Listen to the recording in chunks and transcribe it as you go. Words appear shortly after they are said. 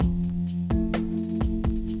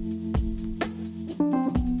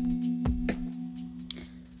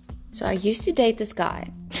So I used to date this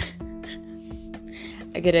guy.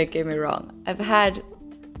 Okay, don't get me wrong. I've had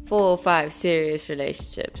 4 or 5 serious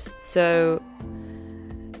relationships. So,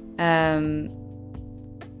 I'm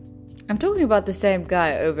talking about the same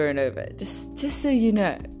guy over and over. Just so you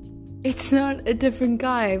know. It's not a different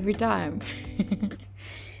guy every time.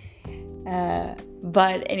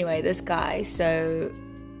 But anyway, this guy, so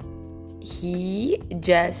he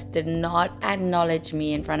just did not acknowledge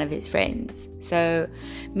me in front of his friends. So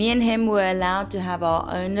me and him were allowed to have our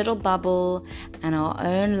own little bubble and our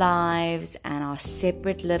own lives and our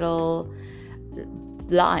separate little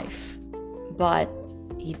life. But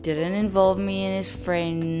he didn't involve me in his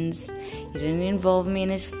friends. He didn't involve me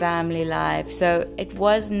in his family life. So it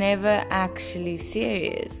was never actually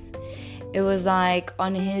serious. It was like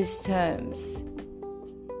on his terms.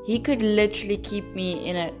 He could literally keep me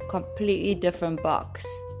in a completely different box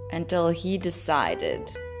until he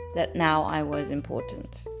decided that now I was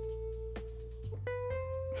important.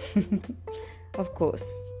 Of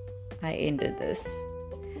course, I ended this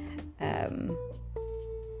and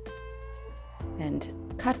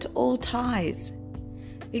cut all ties,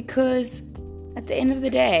 because at the end of the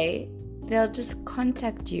day, they'll just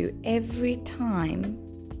contact you every time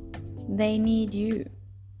they need you.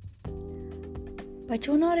 But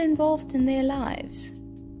you're not involved in their lives.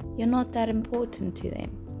 You're not that important to them.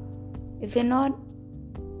 If they're not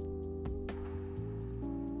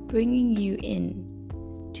bringing you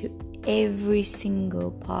in to every single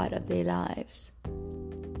part of their lives,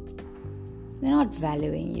 they're not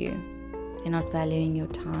valuing you. They're not valuing your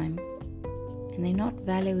time. And they're not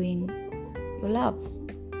valuing your love.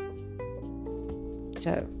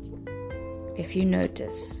 So, if you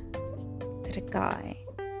notice that a guy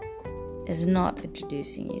is not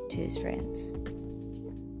introducing you to his friends,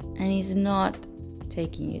 and he's not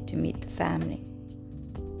taking you to meet the family,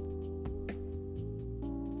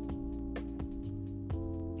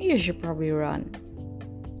 you should probably run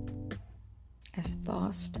as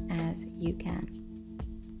fast as you can.